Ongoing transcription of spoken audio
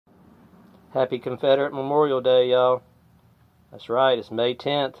Happy Confederate Memorial Day, y'all. That's right, it's May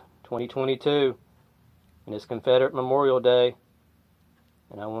 10th, 2022, and it's Confederate Memorial Day.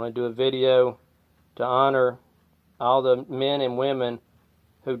 And I want to do a video to honor all the men and women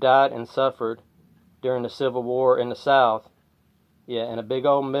who died and suffered during the Civil War in the South. Yeah, and a big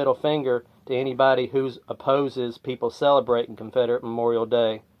old middle finger to anybody who opposes people celebrating Confederate Memorial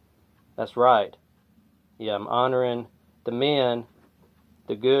Day. That's right. Yeah, I'm honoring the men,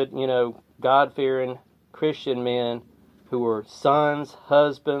 the good, God-fearing Christian men who were sons,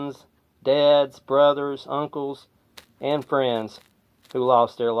 husbands, dads, brothers, uncles, and friends who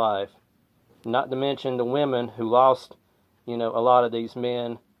lost their life. Not to mention the women who lost, a lot of these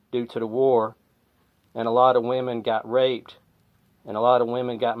men due to the war. And a lot of women got raped. And a lot of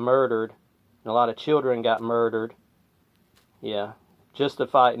women got murdered. And a lot of children got murdered. Yeah, just to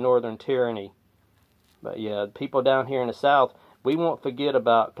fight Northern tyranny. But yeah, people down here in the South, we won't forget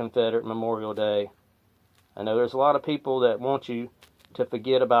about Confederate Memorial Day. I know there's a lot of people that want you to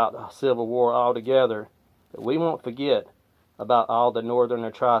forget about the Civil War altogether, but we won't forget about all the Northern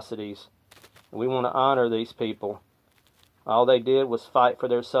atrocities. We want to honor these people. All they did was fight for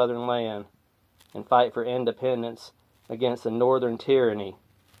their Southern land and fight for independence against the Northern tyranny.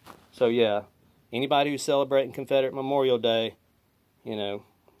 So yeah, anybody who's celebrating Confederate Memorial Day,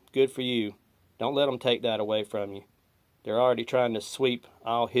 good for you. Don't let them take that away from you. They're already trying to sweep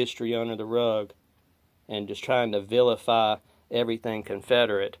all history under the rug and just trying to vilify everything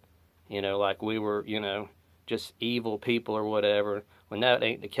Confederate, like we were, just evil people or whatever, when that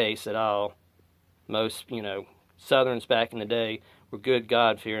ain't the case at all. Most, Southerns back in the day were good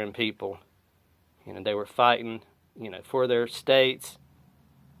God-fearing people. They were fighting, for their states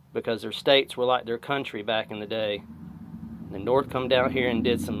because their states were like their country back in the day. The North come down here and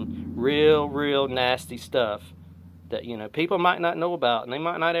did some real nasty stuff that, people might not know about and they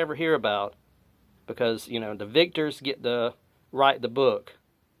might not ever hear about because, the victors get to write the book.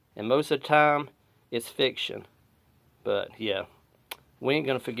 And most of the time, it's fiction. But, yeah, we ain't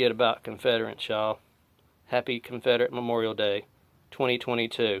going to forget about Confederates, y'all. Happy Confederate Memorial Day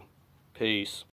 2022. Peace.